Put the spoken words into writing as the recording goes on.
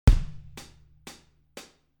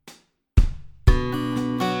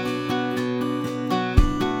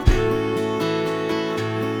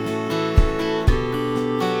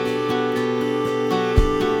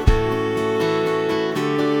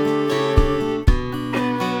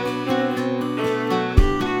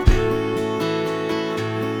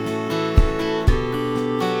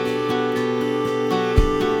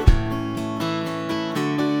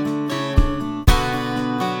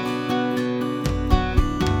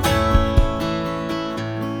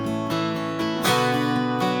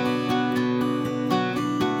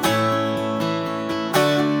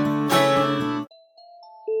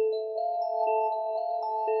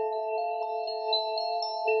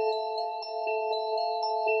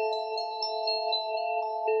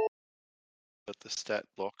stat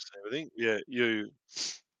blocks and everything. Yeah,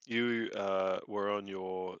 you were on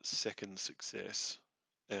your second success,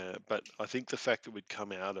 but I think the fact that we'd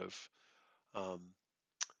um,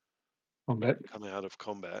 Combat.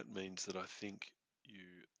 combat means that I think you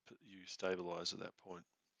you stabilise at that point.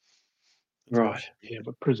 That's what Right. Yeah,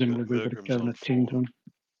 but presumably we would have Mergrim's given on a 10 4. to him.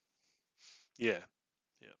 Yeah,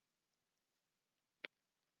 yeah.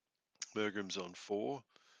 Mergrim's on 4.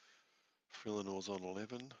 Frillenor's on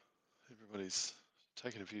 11. Everybody's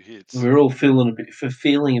taking a few hits. We're all feeling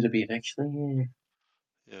it a bit actually. Yeah.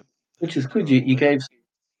 Yeah, Which is heads good. are on You there. gave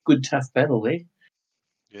good tough battle there.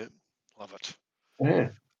 Yeah, love it. Yeah.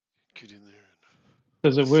 Get in there.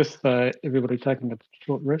 Is it worth everybody taking a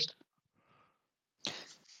short rest?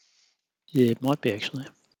 Yeah, it might be actually.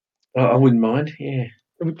 I wouldn't mind. Yeah.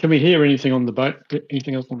 Can we hear anything on the boat?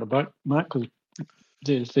 Anything else on the boat, Mark? Because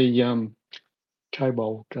there's the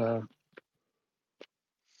kobold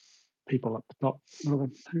people up the top. Who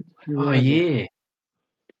Oh are they? yeah.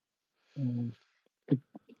 The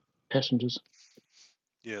passengers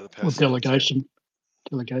Yeah, the or passengers. delegation,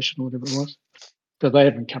 or whatever it was. So they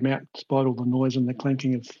haven't come out despite all the noise and the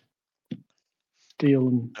clanking of steel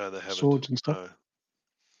and No, they haven't. swords and stuff.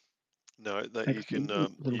 No, that you Makes can. me a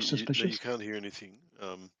little You suspicious. can't hear anything.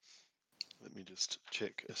 Let me just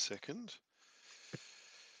check a second.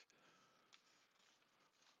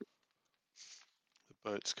 The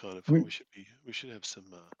boat's kind of. We should have some.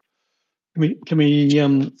 Can we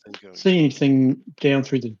thing going. see anything down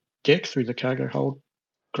through the deck, through the cargo hold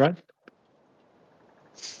grate?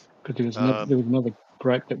 Because there was another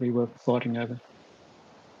grate that we were fighting over.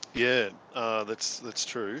 Yeah, that's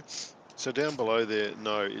true. So down below there,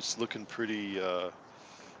 no, it's looking pretty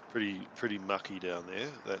mucky down there.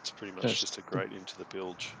 That's pretty much just a grate into the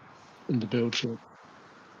bilge. In the bilge, yeah.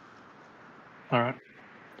 All right.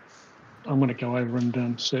 I'm going to go over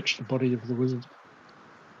and search the body of the wizard.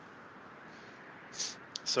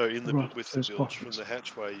 So with the bilge, from the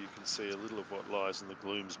hatchway, you can see a little of what lies in the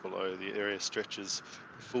glooms below. The area stretches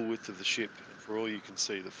the full width of the ship, and for all you can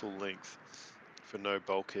see, the full length, for no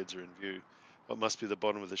bulkheads are in view. What must be the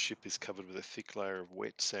bottom of the ship is covered with a thick layer of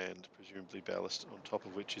wet sand, presumably ballast, on top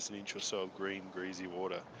of which is an inch or so of green, greasy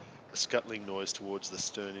water. A scuttling noise towards the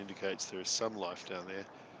stern indicates there is some life down there,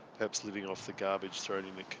 perhaps living off the garbage thrown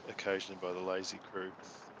in occasionally by the lazy crew,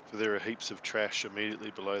 for there are heaps of trash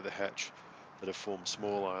immediately below the hatch that have formed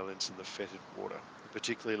small islands in the fetid water. A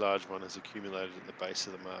particularly large one has accumulated at the base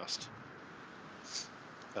of the mast.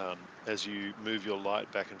 As you move your light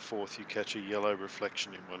back and forth, you catch a yellow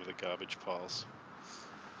reflection in one of the garbage piles.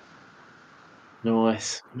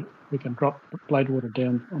 Nice. We can drop Bladewater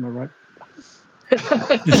down on a rope.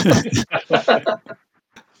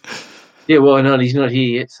 Yeah, why not? He's not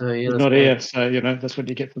here yet, so yeah. He's not here, so that's what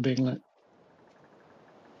you get for being late.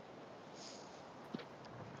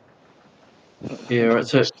 Yeah, right.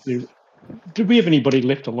 So, did we have anybody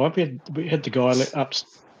left alive? We had the guy up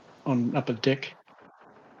a deck.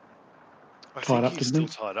 I think he's still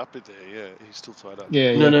tied up in there. Yeah, he's still tied up.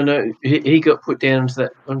 Yeah. No. He got put down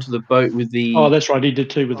onto the boat with the. Oh, that's right. He did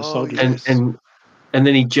too with the soldiers. Yes. And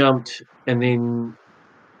then he jumped and then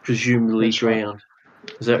presumably drowned.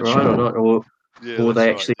 Right. Is that right or not? Or were they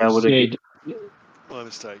actually able to? My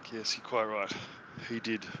mistake. Yes, you're quite right. He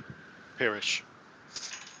did perish.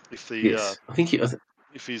 If the yes, I think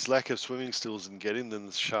if his lack of swimming skills didn't get him, then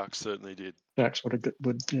the sharks certainly did. Sharks would.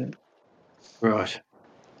 Yeah. Right.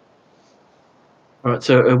 Right.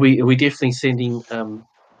 So are we definitely sending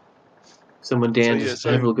someone down to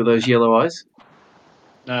have a look at those yellow eyes?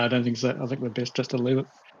 No, I don't think so. I think we're best just to leave it.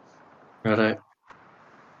 Righto.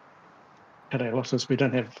 At our losses, we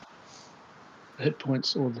don't have hit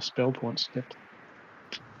points or the spell points left.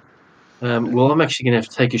 Well, I'm actually going to have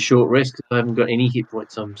to take a short rest because I haven't got any hit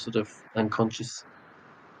points. I'm sort of unconscious.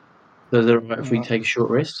 So is that right if we take a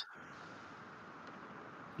short rest?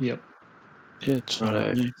 Yep. Yeah, it's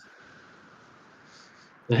righto.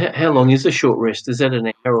 How long is a short rest? Is that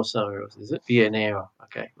an hour or so? Is it? Yeah, an hour.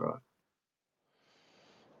 Okay, right.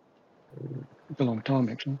 It's a long time,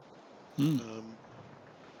 actually.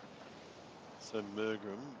 So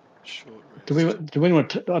Mergrim, short rest. Do we want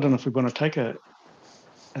to? I don't know if we want to take an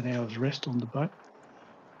hour's rest on the boat.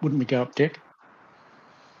 Wouldn't we go up deck?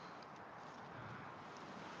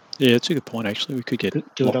 Yeah, it's a good point. Actually, we could get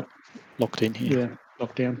locked in here. Yeah,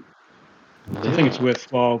 locked down. Yeah. I think it's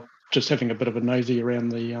worthwhile just having a bit of a nosy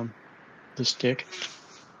around this deck.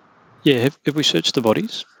 Yeah, have we searched the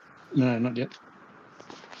bodies? No, not yet.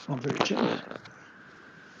 I'm very gentle.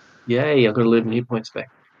 Yay! I've got 11 hit points back.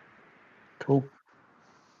 Cool.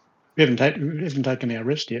 We haven't taken our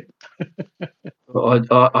rest yet.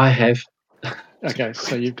 I have. Okay,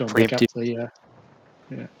 so you've gone back up the.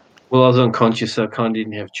 Yeah. Well, I was unconscious, so I kind of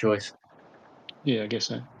didn't have a choice. Yeah, I guess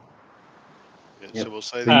so. Yeah, Yep. so we'll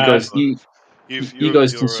say So that you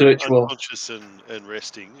guys can search while unconscious and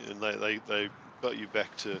resting, and they got you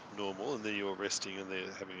back to normal, and then you're resting, and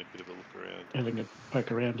they're having a bit of a look around. Having a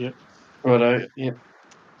poke around, yeah. Righto. Yep.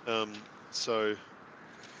 So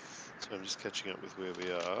I'm just catching up with where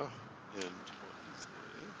we are and what is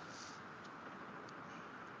there.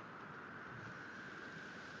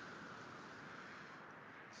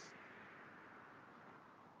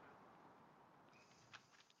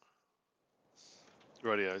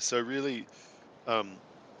 Rightio. So really,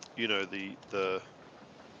 you know, the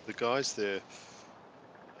guys there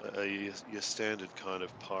are your standard kind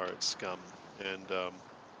of pirate scum, and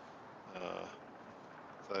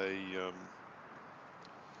they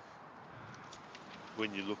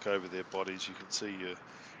when you look over their bodies, you can see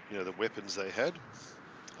the weapons they had,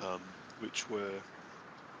 which were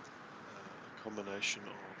a combination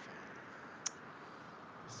of.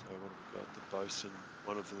 So what have we got? The bosun.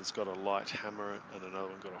 One of them has got a light hammer, and another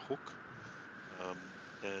one got a hook.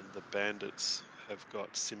 And the bandits have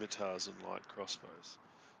got scimitars and light crossbows.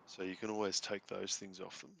 So you can always take those things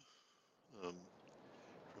off them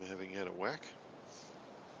from having had a whack.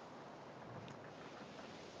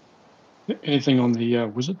 Anything on the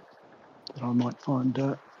wizard that I might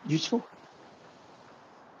find useful?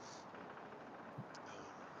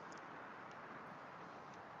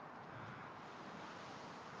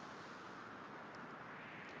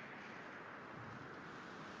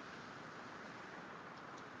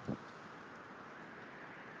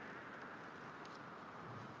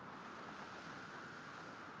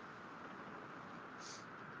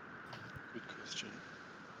 Good question.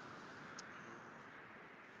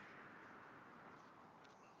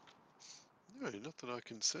 No, not that I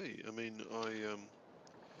can see. I mean,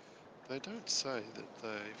 they don't say that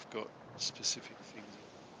they've got specific things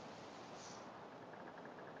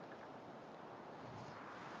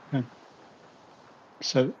on them. Okay.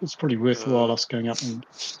 So it's pretty worthwhile us going up and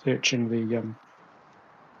searching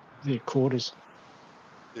their quarters.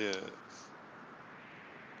 Yeah.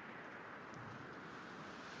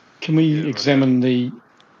 Can we examine the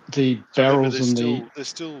barrels and there's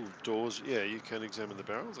still doors. Yeah, you can examine the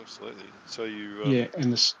barrels, absolutely. So you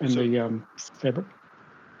and the fabric.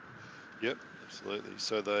 Yep, absolutely.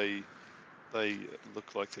 So they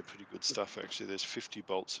look like they're pretty good stuff actually. There's 50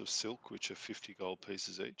 bolts of silk, which are 50 gold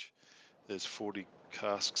pieces each. There's 40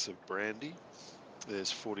 casks of brandy.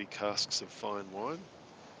 There's 40 casks of fine wine,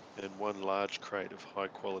 and one large crate of high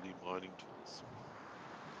quality mining tools.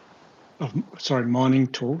 Sorry, mining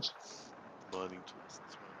tools. Mining tools,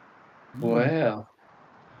 that's right. Wow.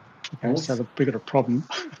 Okay, so we got a problem.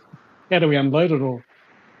 How do we unload it all?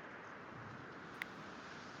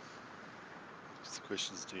 I guess the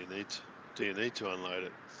question is, do you need to unload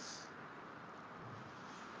it?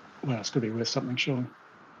 Well, it's got to be worth something, surely.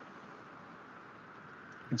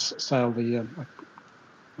 And sail the.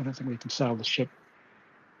 I don't think we can sail the ship.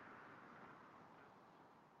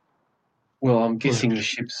 Well, I'm guessing the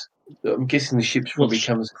ship's probably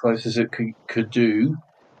come as close as it could do.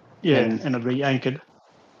 Yeah, and it'd be anchored.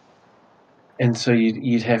 And so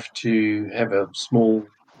you'd have to have a small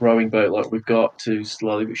rowing boat like we've got to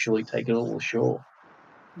slowly but surely take it all ashore.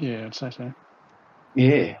 Yeah, I'd say so.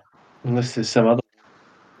 Yeah, unless there's some other.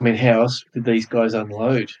 I mean, how else did these guys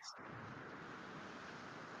unload?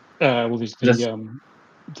 Well, there's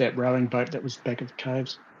that rowing boat that was back at the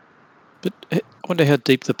caves. But I wonder how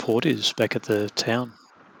deep the port is back at the town,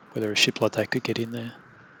 whether a ship like that could get in there.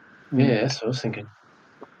 Yeah, that's what I was thinking.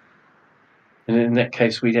 And in that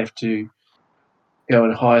case, we'd have to go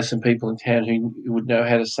and hire some people in town who would know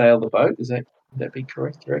how to sail the boat. Would that be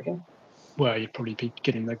correct, you reckon? Well, you'd probably be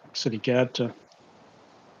getting the city guard to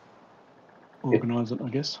organise it, I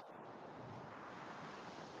guess.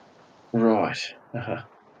 Right. Uh-huh.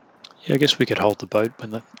 Yeah, I guess we could hold the boat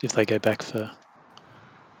if they go back for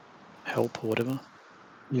help or whatever.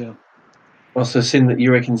 Yeah. Also,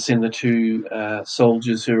 you reckon send the two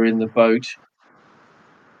soldiers who are in the boat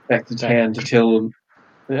back to town to tell them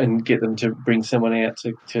and get them to bring someone out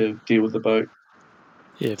to deal with the boat.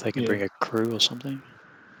 Yeah, if they can bring a crew or something.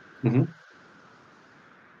 Mm-hmm.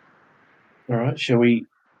 All right. Shall we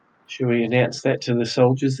announce that to the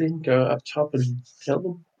soldiers then? Go up top and tell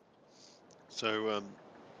them? So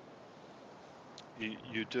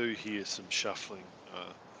you do hear some shuffling,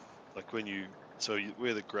 like when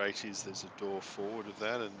where the grate is, there's a door forward of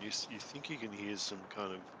that, and you think you can hear some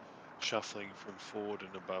kind of shuffling from forward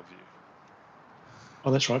and above you.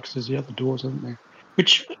 Oh, that's right, because there's the other doors, isn't there?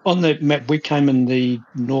 Which, on the map, we came in the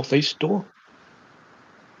northeast door.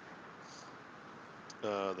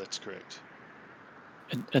 That's correct.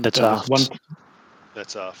 And that's So there's aft. one.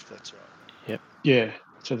 That's aft. That's right. Yep. Yeah.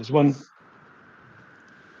 So there's one.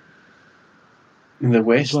 In the There's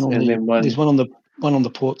west, one on and the. then one. There's one on the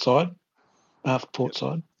port side, aft port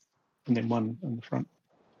side, and then one on the front.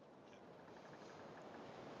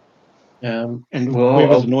 And Well, where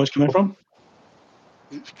was the noise coming from?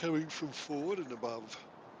 It's coming from forward and above.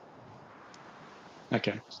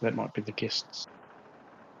 Okay, so that might be the guests.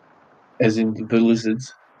 as in the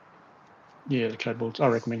lizards. Yeah, the kobolds. I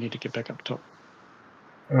reckon we need to get back up top.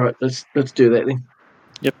 All right, let's do that then.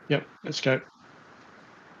 Yep, let's go.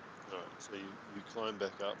 All right, so you climb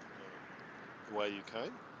back up the way you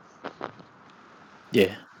came.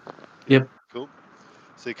 Yeah. Yep. Cool.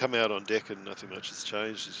 So you come out on deck and nothing much has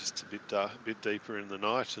changed. It's just a bit dark, a bit deeper in the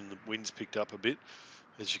night, and the wind's picked up a bit,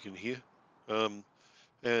 as you can hear. And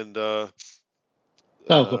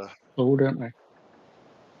Sails are filled, aren't they?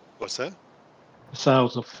 what's that? The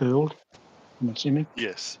sails are filled, I'm assuming.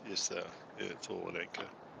 Yes, they are. Yeah, it's all at anchor.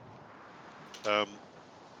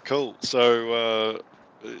 Cool. So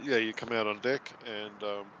yeah, you come out on deck, and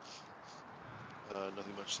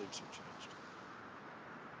nothing much seems to have changed.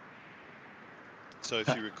 So if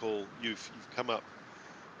you recall, you've come up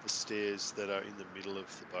the stairs that are in the middle of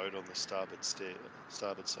the boat on the starboard side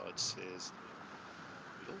stairs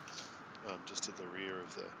in the middle, just to the rear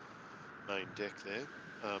of the main deck there.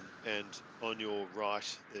 And on your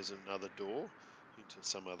right, there's another door into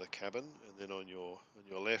some other cabin, and then on your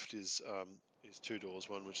left is two doors.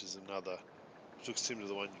 One which is another, which looks similar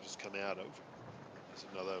to the one you just come out of, and then there's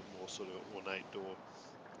another more sort of ornate door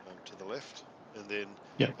to the left. And then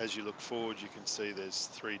as you look forward, you can see there's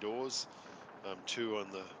three doors, two on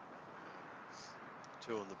the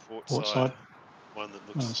port side, one that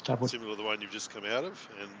looks Starboard. similar to the one you've just come out of,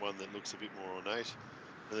 and one that looks a bit more ornate.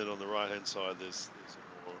 And then on the right hand side, there's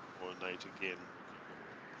a more ornate again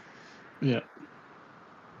looking door. Yeah.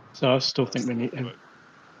 So I still That's think the longboat.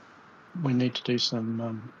 we need to do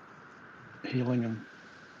some healing and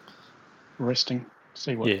resting.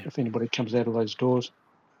 See what if anybody comes out of those doors.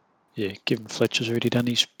 Yeah, given Fletcher's already done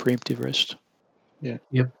his preemptive rest. Yeah.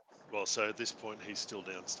 Yep. Well, so at this point, he's still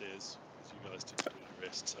downstairs because you guys didn't do the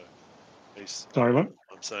rest. So he's. Sorry, what?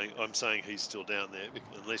 I'm saying he's still down there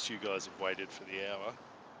unless you guys have waited for the hour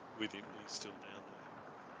with him. He's still down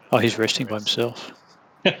there. Oh, he's resting by himself.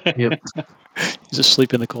 Yep. He's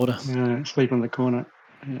asleep in the corner. Sleep in the corner.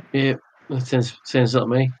 Yeah. That sounds like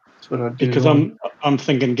me. That's what I'd do. Because I'm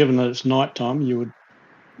thinking, given that it's night time, you would,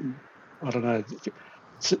 I don't know.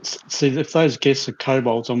 See, if those guests are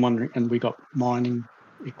kobolds, I'm wondering, and we got mining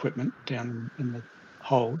equipment down in the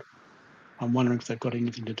hold. I'm wondering if they've got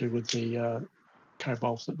anything to do with the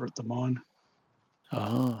kobolds that were at the mine.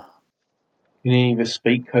 Oh. Can any of us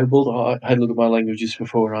speak kobold? I had a look at my languages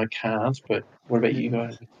before and I can't, but what about you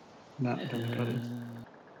guys? No, I don't think I do.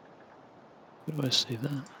 Where do I see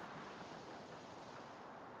that?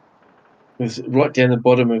 It's right down the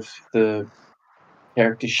bottom of the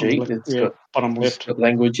character sheet. It's got bottom left. Got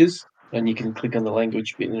languages, and you can click on the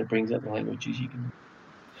language bit, and it brings up the languages you can.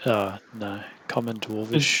 No. Common,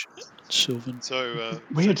 Dwarvish, Sylvan. So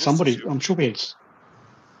we had somebody. I'm sure we had.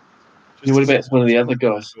 What about one of the other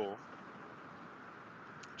guys?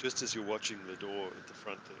 Just as you're watching the door at the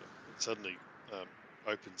front there, it suddenly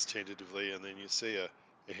opens tentatively, and then you see a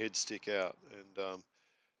head stick out, and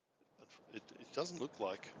it doesn't look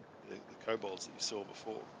like the kobolds that you saw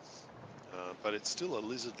before, but it's still a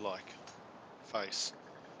lizard-like face.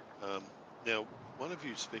 Now, one of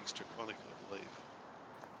you speaks Draconic, I believe.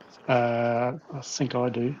 Is that right? I think I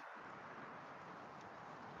do.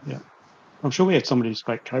 Yeah, I'm sure we had somebody who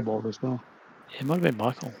spoke kobold as well. It might have been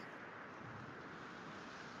Michael.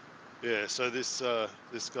 Yeah. So this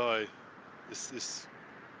guy, this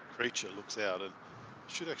creature looks out, and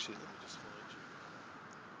I should actually let me just find you.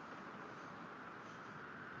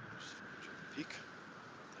 Just find you the pic of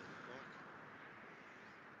what they look like.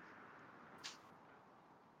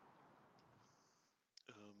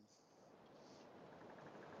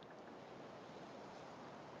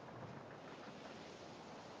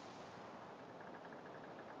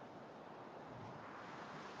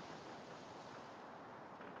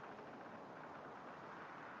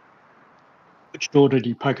 Which door did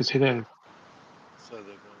he poke his head out of? So the one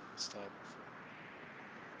on the starboard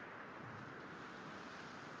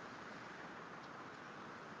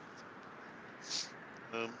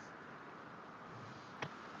front.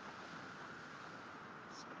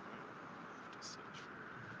 Sorry, I'll have to search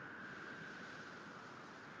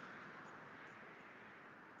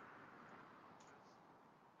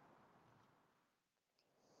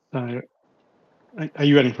for it. Are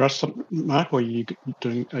you adding for us, Mark, or are you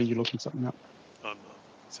doing? Are you looking something up? I'm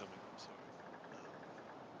looking something up. Sorry.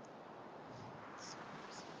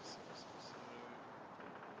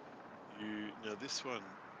 this one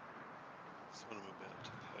I'm about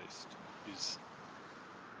to paste is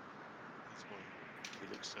one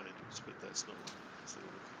that looks dangerous, but that's not one of the ones that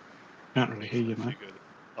are looking. Can't really hear you, If mate. you go to,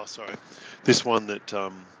 oh, sorry. This one that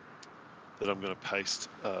I'm going to paste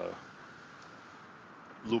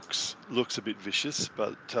looks a bit vicious,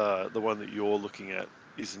 but the one that you're looking at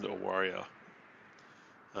isn't a warrior.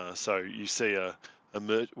 So you see a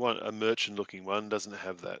merchant-looking one doesn't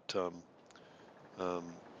have that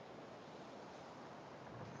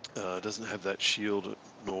shield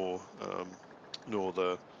nor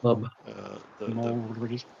the Club.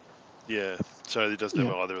 Mold, yeah. So he doesn't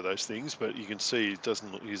have either of those things, but you can see it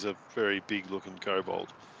doesn't. He's a very big-looking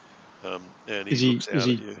kobold, and he looks out at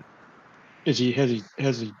you. Has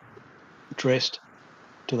he dressed?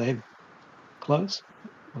 Do they have clothes,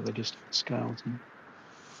 or are they just scales?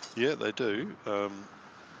 Yeah, they do.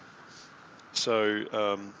 So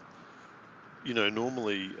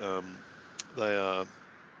normally they are.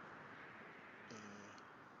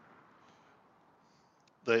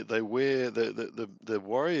 They wear the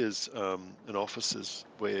warriors and officers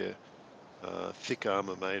wear thick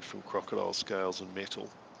armor made from crocodile scales and metal,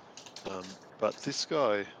 but this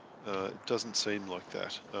guy doesn't seem like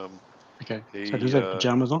that. Okay, so does He he have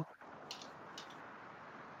pajamas on?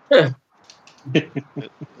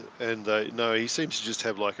 and no, he seems to just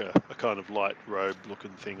have like a kind of light robe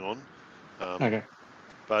looking thing on. Okay.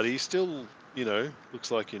 But he still,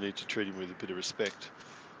 looks like you need to treat him with a bit of respect.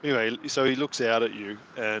 Anyway, so he looks out at you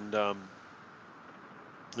and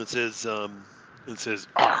it says,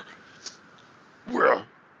 "Ah, where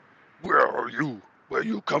are you? Where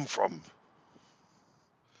you come from?"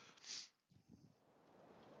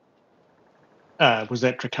 Was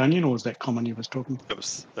that Draconian or was that common he was talking? That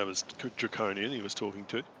was Draconian. He was talking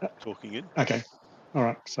in. Okay, all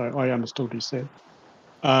right. So I understood what he said.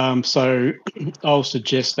 So I'll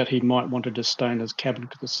suggest that he might want to just stay in his cabin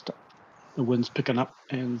because the wind's picking up,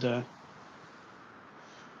 and it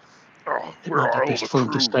Where might be are all best the for him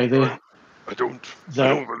to crew? stay there. I don't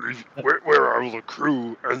believe. Where are all the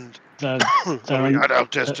crew? And are we at our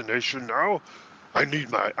destination now? We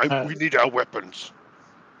need our weapons.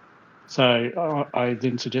 So I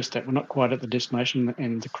then suggest that we're not quite at the destination,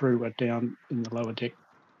 and the crew are down in the lower deck.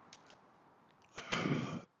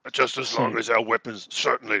 Just as long as our weapons,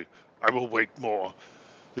 certainly. I will wait more.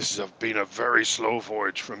 This has been a very slow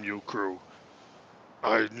voyage from you, crew.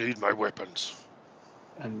 I need my weapons.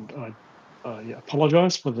 And I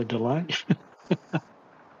apologise for the delay.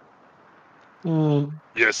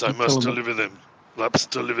 Yes, I must deliver them. Let's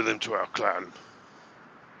deliver them to our clan.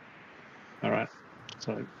 All right.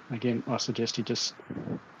 So again, I suggest he just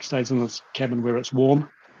stays in his cabin where it's warm,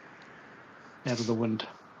 out of the wind.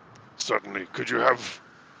 Certainly. Could you have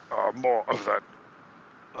more of that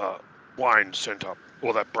wine sent up,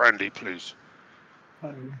 or that brandy, please?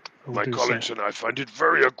 My colleagues and I find it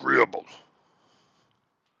very agreeable.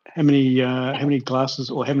 How many glasses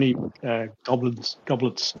or how many goblets,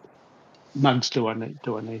 mugs do I need?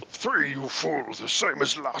 3, you fool, the same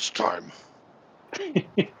as last time.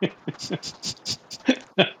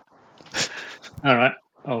 All right,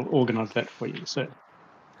 I'll organise that for you, sir.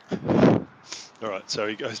 All right, so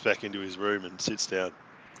he goes back into his room and sits down.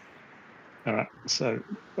 All right, so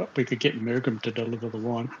we could get Mergum to deliver the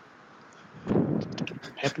wine to keep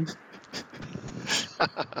them happy,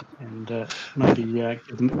 and maybe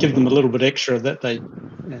give them a little bit extra of that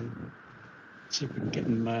and see if we can get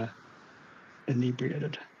them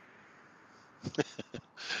inebriated.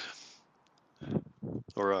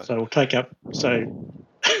 All right. So we'll take up. So.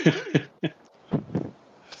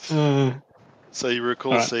 So you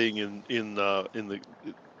recall seeing in the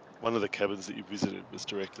one of the cabins that you visited was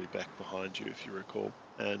directly back behind you, if you recall,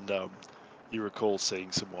 and you recall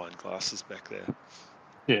seeing some wine glasses back there.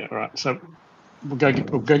 Yeah, all right. So we'll go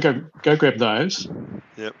grab those.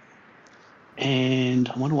 Yep. And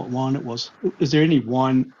I wonder what wine it was. Is there any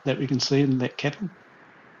wine that we can see in that cabin?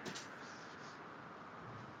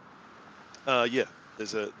 Yeah.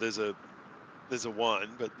 There's a wine,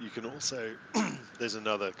 but you can also there's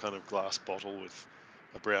another kind of glass bottle with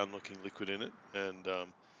a brown-looking liquid in it, and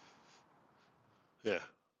yeah,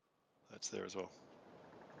 that's there as well.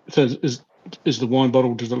 So is the wine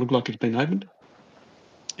bottle? Does it look like it's been opened?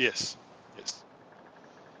 Yes.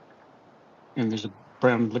 And there's a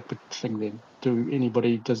brown liquid thing there.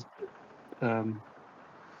 Does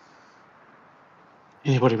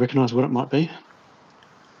anybody recognise what it might be?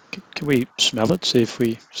 Can we smell it? See if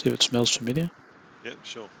it smells familiar. Yeah,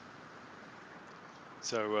 sure.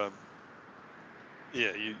 So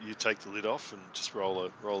yeah, you take the lid off and just roll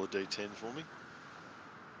a d10 for me.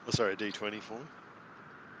 Oh, sorry, a d20 for me.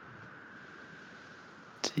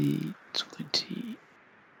 D20.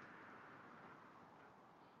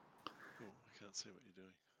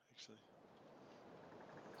 actually.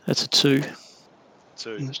 That's a 2.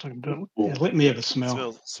 2. Let's talk about yeah, let me have a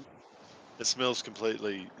smell. It smells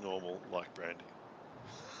completely normal, like brandy.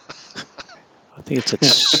 I think it's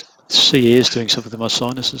that sea air's doing something to my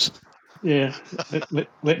sinuses. Yeah,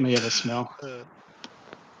 let me have a smell.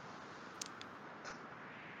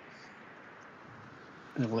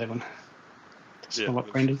 11. Yeah, Smell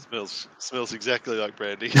like brandy. Smells exactly like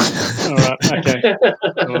brandy. All right. Okay.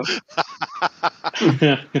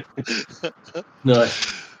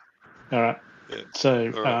 Nice. All right. Yeah.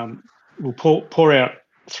 So All right. we'll pour out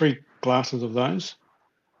 3 glasses of those,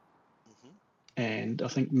 Mhm. and I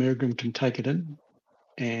think Mergrim can take it in,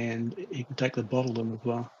 and he can take the bottle in as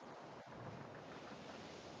well.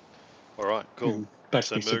 All right, cool. So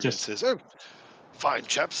Basically Mergrim suggest says, "Oh, fine,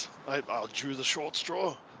 chaps. I'll chew the short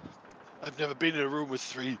straw. I've never been in a room with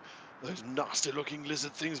 3 of those nasty-looking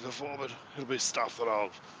lizard things before, but it'll be stuff that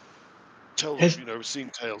I'll tell them, seen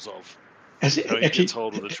tales of." has So he gets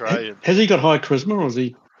hold of the tray, and has he got high charisma, or is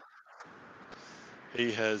he?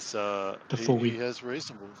 he has Before he we, has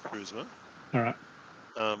reasonable charisma. all right.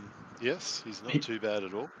 Yes, he's not too bad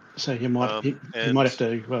at all. So he might And have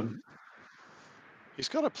to. he's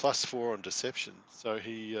got a +4 on deception, so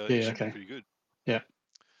he should be pretty good. Yeah.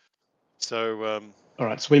 So All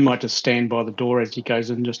right. So we might just stand by the door as he goes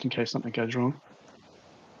in, just in case something goes wrong.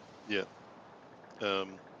 yeah.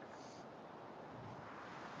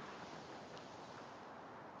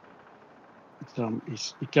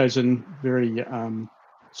 He goes in very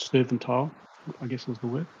servantile, I guess was the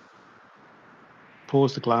word.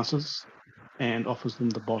 Pours the glasses and offers them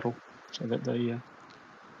the bottle so that they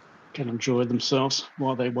can enjoy themselves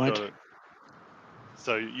while they wait. Got it.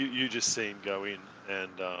 So you just see him go in,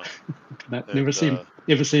 and never see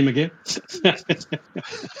him again.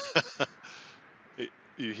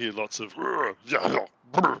 You hear lots of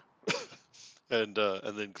and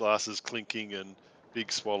then glasses clinking and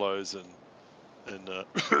big swallows and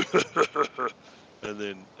and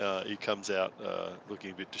then he comes out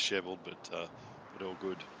looking a bit dishevelled, but all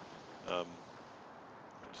good. I'm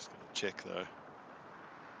just going to check though.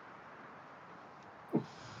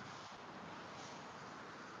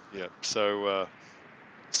 Yeah. So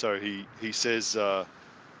he says as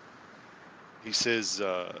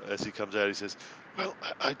he comes out, he says, "Well,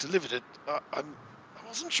 I delivered it. I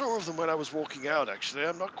wasn't sure of them when I was walking out. Actually,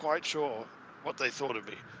 I'm not quite sure what they thought of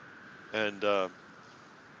me." And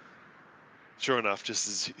sure enough, just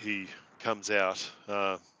as he comes out,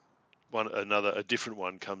 a different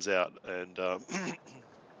one comes out, and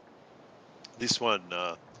this one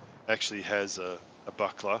actually has a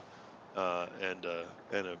buckler and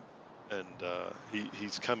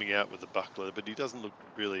he's coming out with a buckler, but he doesn't look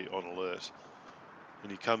really on alert.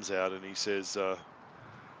 And he comes out and he says,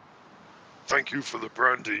 "Thank you for the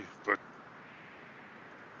brandy, but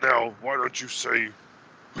now why don't you say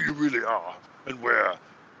who you really are and where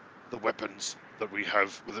the weapons that we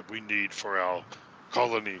need for our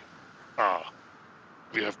colony are?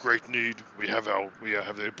 We have great need. We have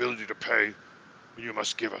the ability to pay, and you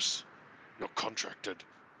must give us your contracted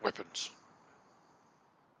weapons."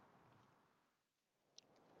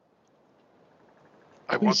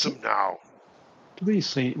 I want them now. We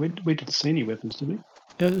didn't see any weapons, did we?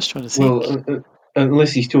 Yeah, I'm just trying to think. Well,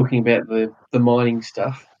 unless he's talking about the mining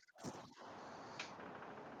stuff.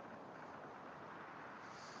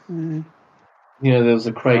 There was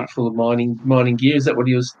a crate full of mining gear. Is that what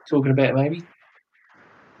he was talking about, maybe?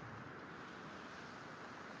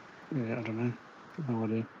 Yeah, I don't know. No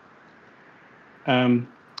idea. All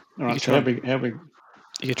right. So how big?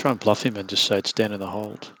 You could try and bluff him and just say it's down in the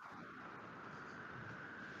hold.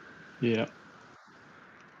 Yeah.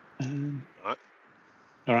 All right.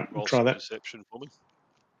 We'll roll try some that. deception for me.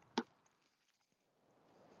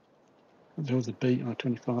 There was a B on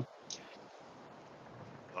 25.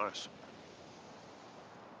 Nice.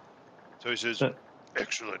 So he says,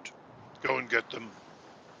 "Excellent. Go and get them.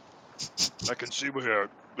 I can see we are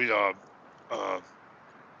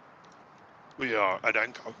at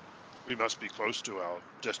anchor. We must be close to our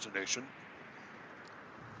destination.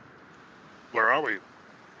 Where are we?"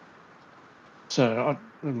 So,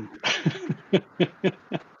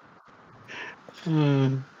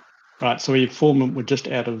 right. So we're just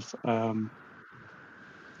out of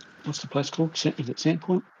what's the place called? Is it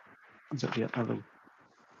Sandpoint? Is that the other?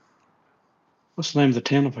 What's the name of the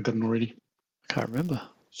town? I've forgotten already. I can't remember.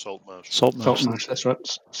 Saltmarsh. Saltmarsh. That's right.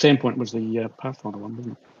 Sandpoint was the Pathfinder one,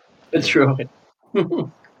 wasn't it? That's right.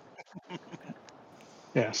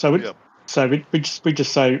 Yeah. So we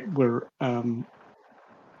just say we're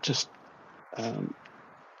just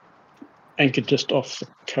anchored just off the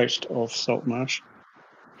coast of Saltmarsh,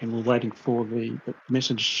 and we're waiting for the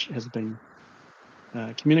message has been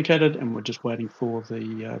communicated, and we're just waiting for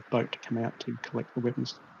the boat to come out to collect the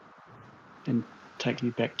weapons and take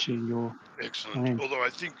you back to your Excellent. land. Although I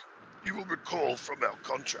think you will recall from our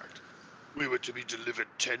contract, we were to be delivered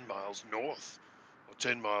 10 miles north. Or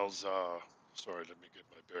 10 miles, sorry, let me get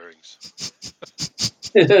my bearings.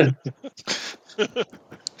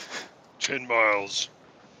 10 miles.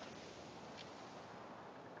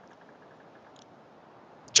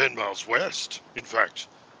 10 miles west, in fact,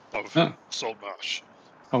 of Saltmarsh.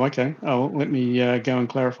 Oh, okay. Oh, let me go and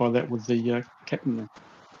clarify that with the captain then.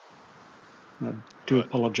 I do Right.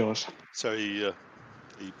 apologise. So he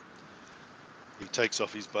takes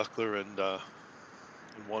off his buckler and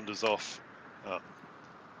wanders off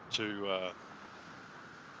to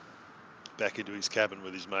back into his cabin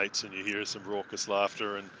with his mates, and you hear some raucous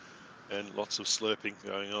laughter and lots of slurping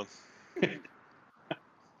going on.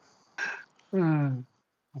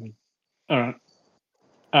 All right.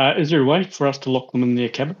 Is there a way for us to lock them in their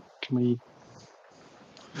cabin? Can we? You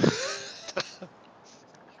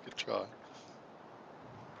could try.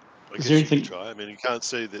 I Is guess there you could anything? try. I mean, you can't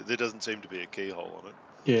see that there doesn't seem to be a keyhole on it.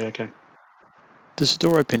 Yeah. Okay. Does the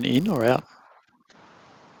door open in or out?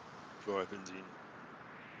 Door opens in.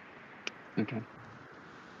 Okay.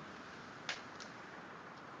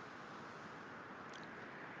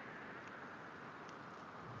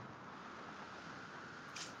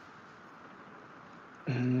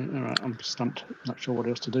 All right. I'm stumped. Not sure what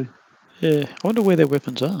else to do. Yeah, I wonder where their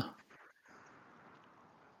weapons are.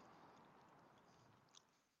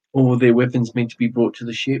 Or were their weapons meant to be brought to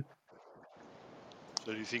the ship?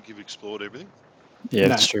 So do you think you've explored everything? Yeah, No.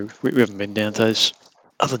 that's true. We haven't been down those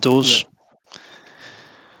other doors.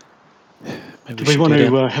 Maybe Do we we should want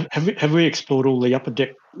go to? down. Have we explored all the upper deck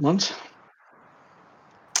ones?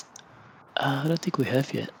 I don't think we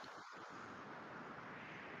have yet.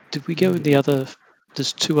 Did we go in the other?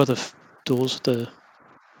 There's two other doors at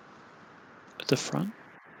the front.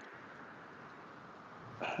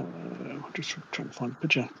 I'm just trying to find a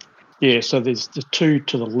picture. Yeah, so there's the two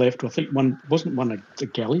to the left. I think one a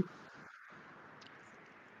galley.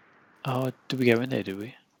 Oh, did we go in there? Did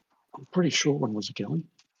we? I'm pretty sure one was a galley.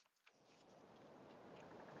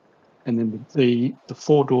 And then the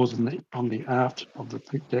four doors on the aft of the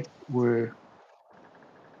poop deck were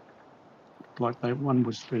like one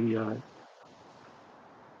was the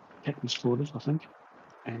captain's quarters, I think,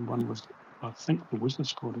 and one was I think the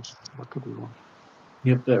wizard's quarters. I could be wrong.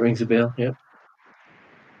 Yep, that rings a bell. Yep.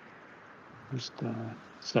 Just,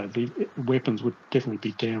 so the weapons would definitely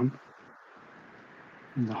be down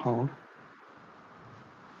in the hold.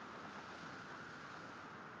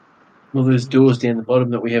 Well, there's doors down the bottom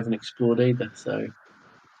that we haven't explored either. So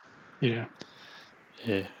Yeah.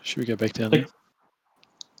 Yeah. Should we go back down there?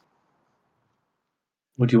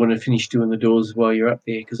 or do you want to finish doing the doors while you're up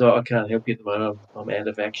there? Because I can't help you at the moment. I'm out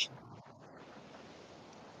of action.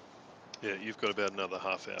 Yeah, you've got about another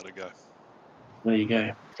half hour to go. There you go.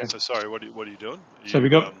 Okay. So sorry, what are you doing? So we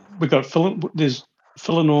got there's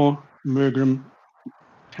Philinor, Mergrim,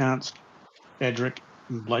 Kantsk, Adric,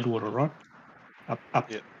 and Bladewater, right?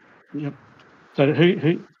 Up. Yep. Yep.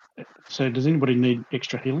 So does anybody need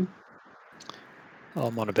extra healing?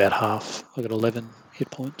 I'm on about half. I got 11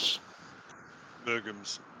 hit points.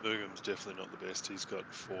 Mergrim's definitely not the best. He's got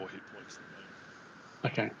 4 hit points at the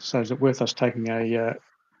moment. Okay. So is it worth us taking a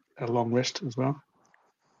long rest as well?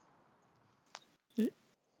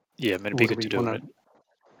 Yeah, I mean, it'd Or be do good we to do want it.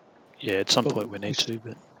 Yeah, at some Well, point we need to,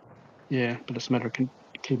 but yeah, but it's a matter of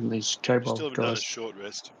keeping these You kobold still haven't done a guys. short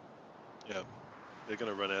rest. Yeah, they're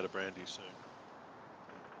going to run out of brandy soon.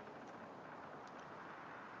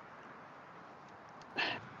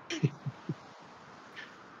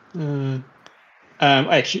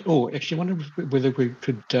 Actually, I wonder whether we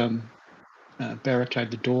could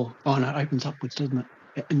barricade the door. Oh no, it opens upwards, doesn't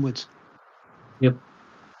it? Inwards. Yep.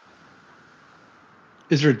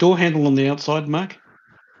 Is there a door handle on the outside, Mark?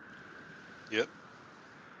 Yep.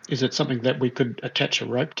 Is it something that we could attach a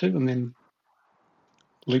rope to and then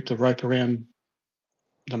loop the rope around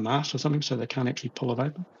the mast or something so they can't actually pull it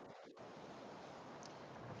open?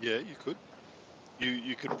 Yeah, you could.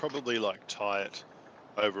 You could probably like tie it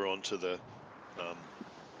over onto the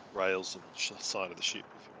rails on the side of the ship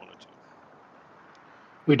if you wanted to.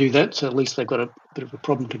 We do that, so at least they've got a bit of a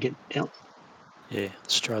problem to get out, yeah,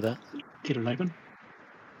 let's try that. get it open.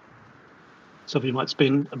 So we might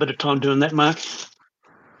spend a bit of time doing that, Mark.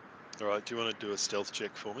 All right. Do you want to do a stealth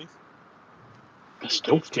check for me? A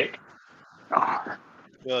stealth check. Oh,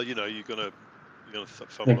 Well, you're gonna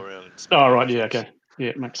fumble around and oh spot right, yeah, objects. okay. Yeah,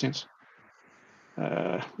 it makes sense.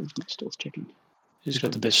 Where's my stealth checking? Who's Is got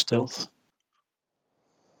that the the best best stealth?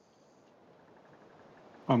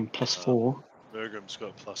 I'm +4. Mergram's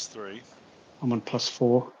got +3. I'm on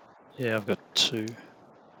 +4. Yeah, I've got 2.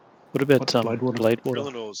 What about What's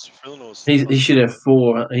Bladewater? Frillinore's He should have +5.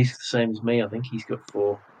 4. He's the same as me. I think he's got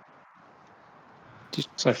 4.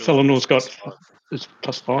 So Frillinore's Philanore's got +5. is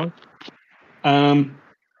 +5.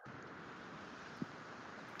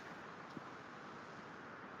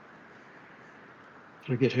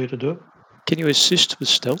 Should I get her to do it? Can you assist with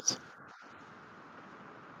stealth?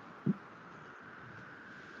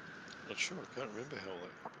 Not sure. I can't remember how all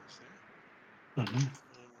that happens there. I don't know.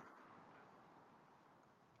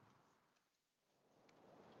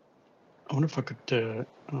 I wonder if I could.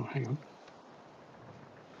 Oh, hang on.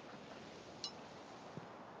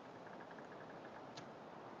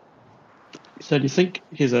 So do you think,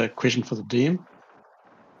 here's a question for the DM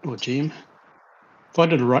or GM. If I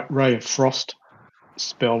did a ray of frost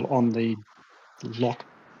spell on the lock,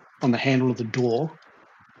 on the handle of the door,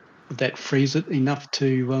 would that freeze it enough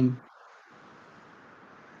to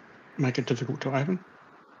make it difficult to open?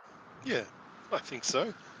 Yeah, I think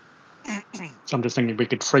so. So I'm just thinking we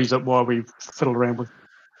could freeze it while we fiddle around with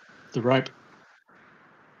the rope.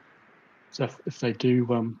 So if they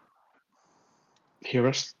do hear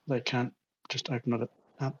us, they can't just open it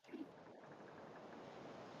up.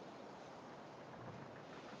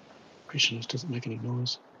 Question is, does it make any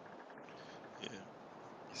noise? Yeah.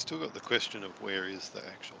 You still got the question of where is the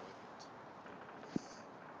actual weapons.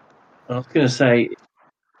 I was going to say,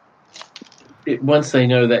 once they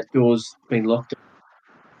know that door's been locked,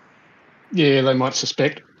 Yeah, they might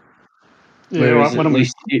suspect. Yeah, whereas right. Why at don't we?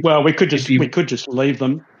 least Well, we could if just leave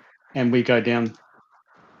them, and we go down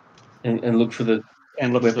and look for the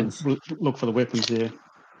and weapons. look for the weapons there.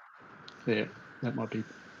 Yeah, that might be.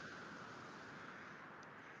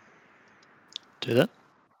 Do that?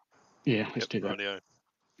 Yeah, let's do that. Rightio.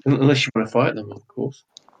 Unless you want to fight them, of course.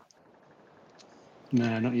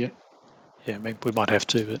 No, not yet. Yeah, maybe we might have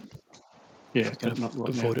to, but Yeah, we can but not right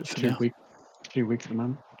avoid now. it for Too now. weak. Too weak at the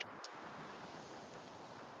moment.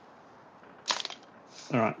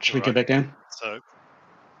 All right, should we go back down? So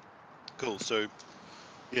cool. So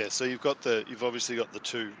yeah, so you've obviously got the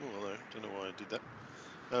two. Oh, I don't know why I did that.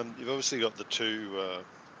 You've obviously got the two.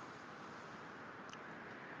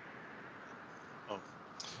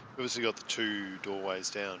 Obviously got the two doorways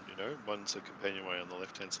down. You know, one's a companionway on the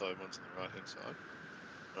left-hand side, one's on the right-hand side.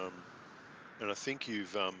 And I think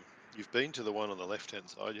you've been to the one on the left-hand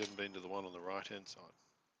side. You haven't been to the one on the right-hand side.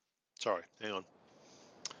 Sorry, hang on.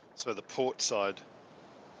 So the port side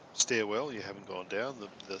stairwell, you haven't gone down.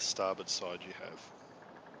 The starboard side, you have.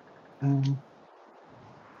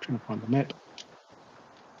 Trying to find the map.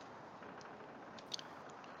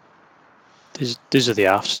 These are the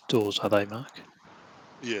aft doors, are they, Mark?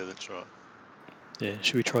 Yeah, that's right. Yeah,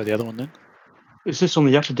 should we try the other one then? Is this on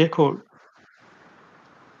the upper deck or?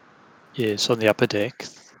 Yeah, it's on the upper deck.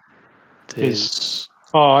 There's.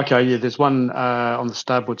 Oh, okay. Yeah, there's one on the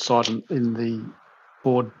starboard side in the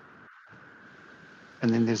board,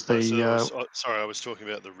 and then there's the. Sorry, I was talking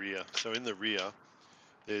about the rear. So in the rear,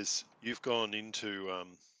 you've gone into. I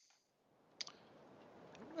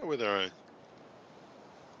don't know whether I.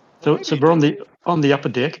 Well, So we're on the upper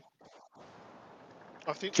deck.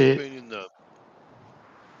 I think you've been in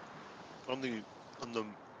on the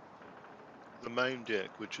main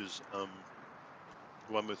deck, which is the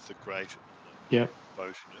one with the grate and the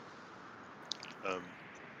boat in it.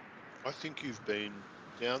 I think you've been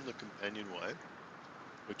down the companionway,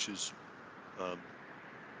 which is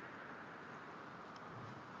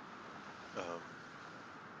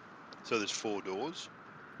so there's 4 doors.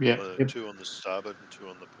 Yeah. Two on the starboard and 2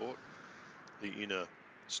 on the port. The inner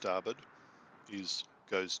starboard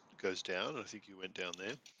goes down. I think you went down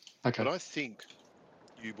there. Okay. But I think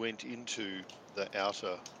you went into the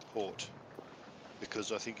outer port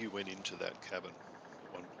because I think you went into that cabin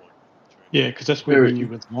at one point. Yeah, because that's where we knew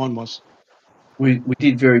where the mine was. We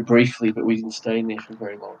did very briefly, but we didn't stay in there for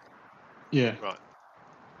very long. Yeah. Right.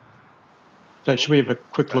 So should we have a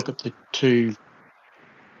quick look at the 2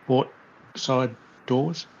 port side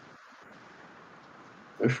doors?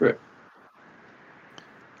 Go for it.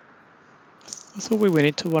 I thought we went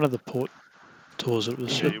into one of the port doors. It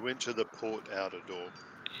was. Yeah, you went to the port outer door.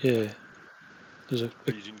 Yeah. There's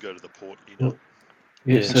But you didn't go to the port inner.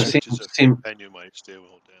 Yeah, so which is a companionway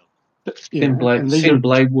stairwell down. Yeah, send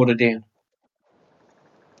Bladewater down.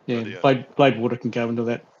 Yeah, Bladewater can go into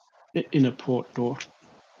that inner port door.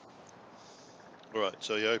 All right,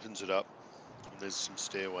 so he opens it up, and there's some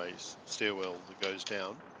stairwell that goes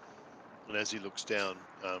down. And as he looks down,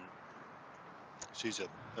 sees a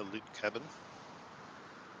lit cabin.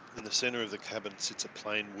 In the centre of the cabin sits a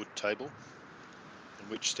plain wood table, on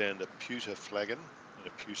which stand a pewter flagon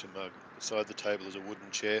and a pewter mug. Beside the table is a wooden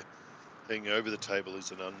chair. Hanging over the table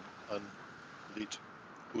is an unlit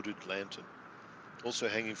hooded lantern. Also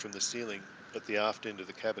hanging from the ceiling at the aft end of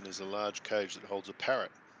the cabin is a large cage that holds a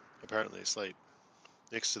parrot, apparently asleep.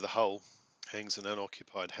 Next to the hull hangs an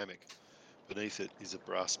unoccupied hammock. Beneath it is a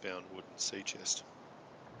brass-bound wooden sea chest.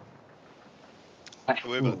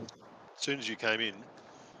 However, as soon as you came in,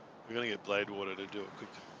 we're going to get Bladewater to do a quick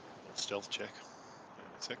little stealth check. Hang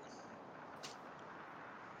on a sec.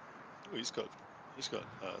 Oh, he's got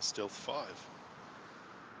stealth 5.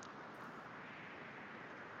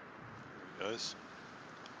 Here he goes.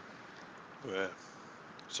 Yeah.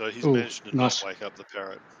 So he's managed to not wake up the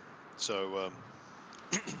parrot. So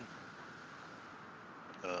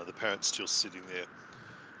the parrot's still sitting there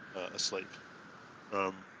asleep.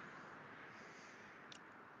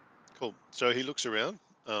 Cool. So he looks around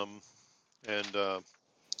and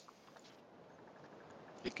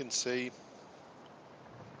he can see.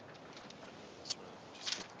 Sorry, let me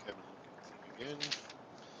just get the cabin looking thing again.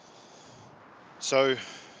 So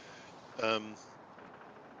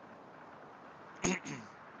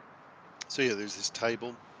so yeah, there's this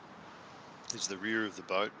table. There's the rear of the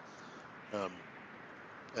boat,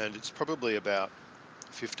 and it's probably about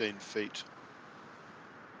 15 feet.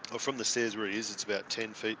 Or from the stairs where he is, it's about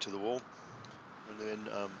 10 feet to the wall, and then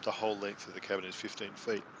the whole length of the cabin is 15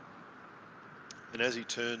 feet. And as he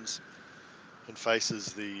turns and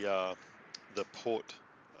faces the port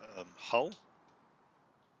hull,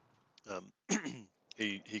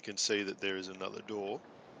 he can see that there is another door,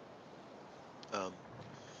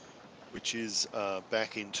 which is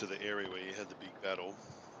back into the area where you had the big battle,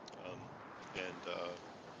 and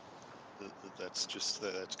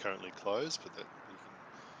that's currently closed. But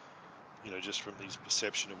he can, just from his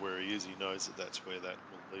perception of where he is, he knows that that's where that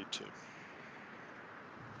will lead to.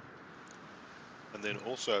 And then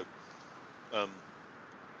also,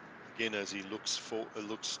 again, as he looks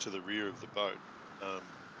to the rear of the boat,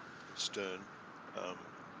 astern,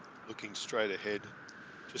 looking straight ahead,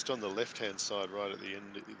 just on the left-hand side, right at the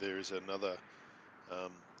end, there is another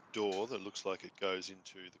door that looks like it goes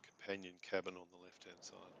into the companion cabin on the left-hand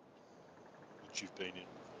side, which you've been in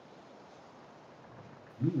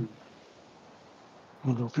before. I'm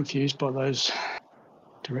a little confused by those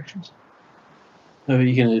directions. So are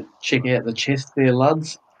you going to check out the chest there,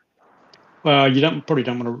 lads? Well, you probably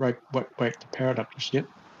don't want to wake the parrot up just yet.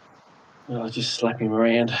 I'll just slap him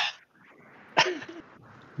around.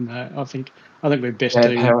 No, I think we're best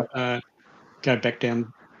to go back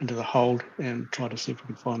down into the hold and try to see if we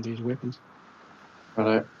can find these weapons.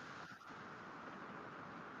 Right.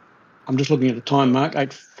 I'm just looking at the time, Mark.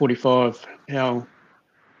 8:45. How? Oh,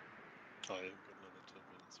 yeah, we've got another 10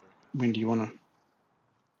 minutes, I reckon. When do you want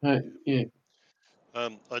to? Yeah.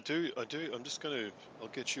 I do. I'm just going to. I'll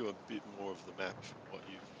get you a bit more of the map from what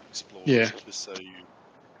you've explored, just so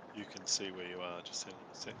you can see where you are. Just hang on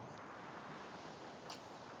a sec.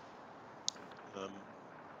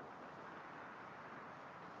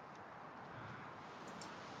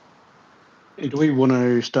 Do we want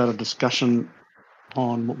to start a discussion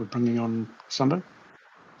on what we're bringing on Sunday?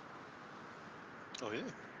 Oh yeah.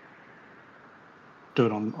 Do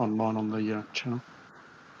it online on the channel.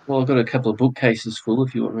 Well, I've got a couple of bookcases full.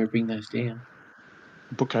 If you want me to bring those down.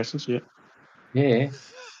 Bookcases, yeah. Yeah.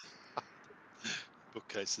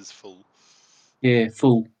 Bookcases full. Yeah,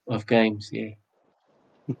 full of games. Yeah.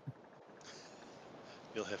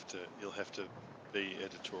 You'll have to be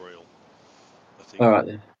editorial, I think. All right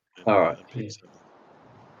then. All right. And pick some.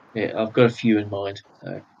 Yeah, I've got a few in mind.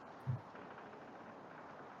 So.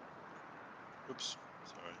 Oops,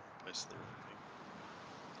 sorry, I pasted the wrong thing.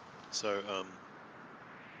 So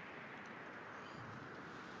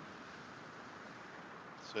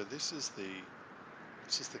so this is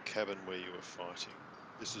the cabin where you were fighting.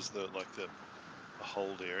 This is the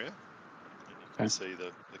hold area, and you can see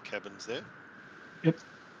the cabins there. Yep.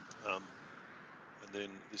 And then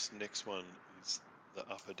this next one is the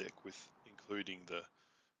upper deck, with including the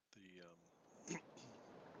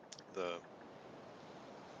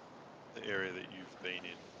area that you've been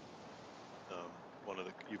in.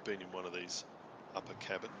 You've been in one of these upper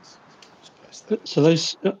cabins. So I'll just paste that in. So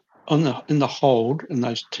those in the hold in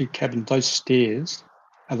those two cabins, those stairs,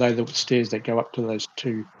 are they the stairs that go up to those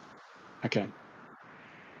two? Okay.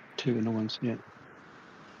 Two inner ones, yeah.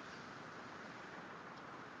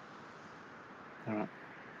 All right.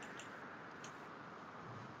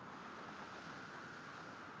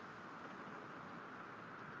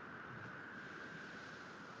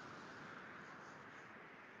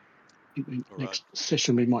 Next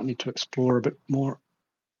session we might need to explore a bit more.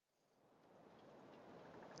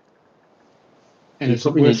 And is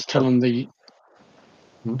it worth telling the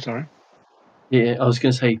Sorry. Yeah, I was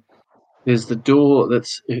going to say, there's the door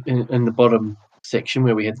that's in the bottom section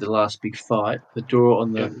where we had the last big fight. The door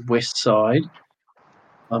on the west side.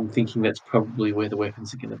 I'm thinking that's probably where the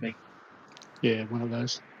weapons are going to be. Yeah, one of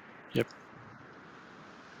those. Yep.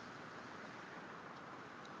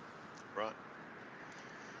 Right.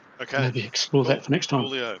 Okay. Maybe explore that for next time.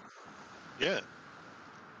 Coolio. Yeah.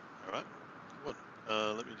 All right. Good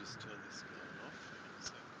one. Let me just turn this guy off. Hang on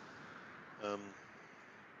a sec.